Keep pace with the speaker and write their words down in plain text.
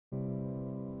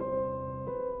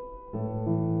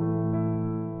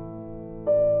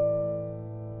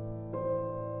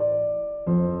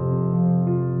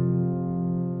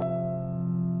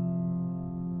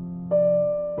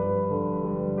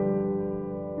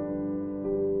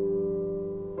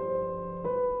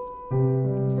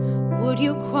Would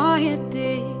you quiet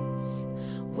this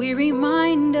weary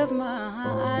mind of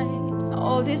mine,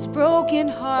 all this broken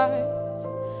heart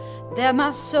that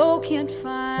my soul can't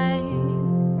find?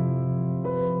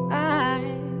 I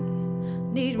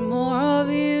need more of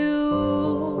you.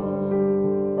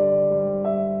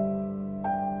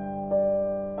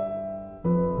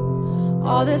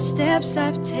 All the steps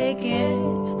I've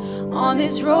taken on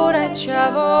this road I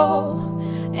travel,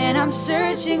 and I'm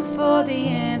searching for the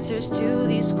answers to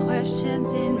these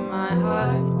questions in my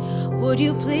heart. Would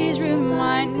you please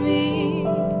remind me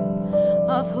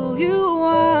of who you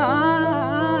are?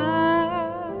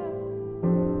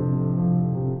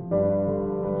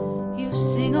 You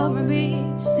sing over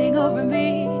me, sing over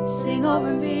me, sing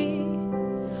over me.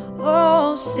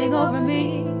 Oh, sing over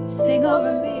me, sing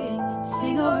over me,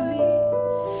 sing over me.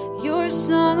 Your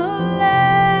song of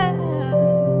love,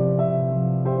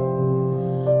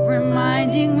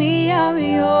 reminding me I'm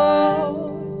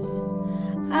yours,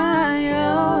 I'm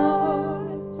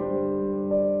yours.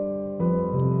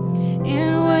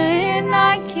 And when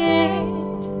I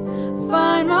can't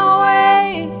find my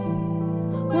way,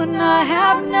 when I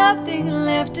have nothing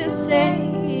left to say,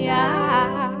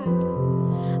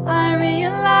 I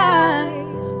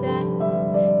realize that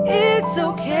it's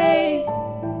okay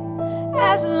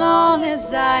as long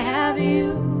as I have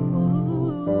you.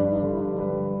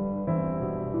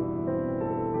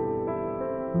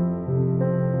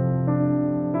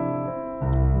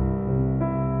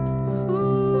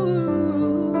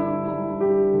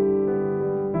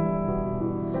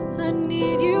 I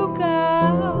need you,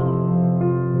 God.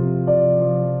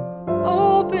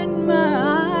 Open my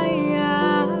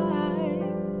eyes.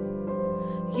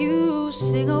 You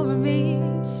sing over me,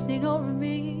 sing over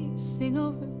me, sing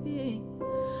over me.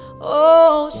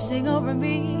 Oh, sing over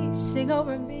me, sing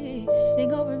over me,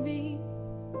 sing over me.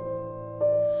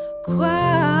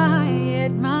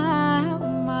 Quiet my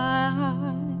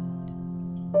mind,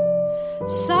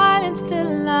 silence the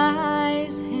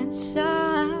lies inside.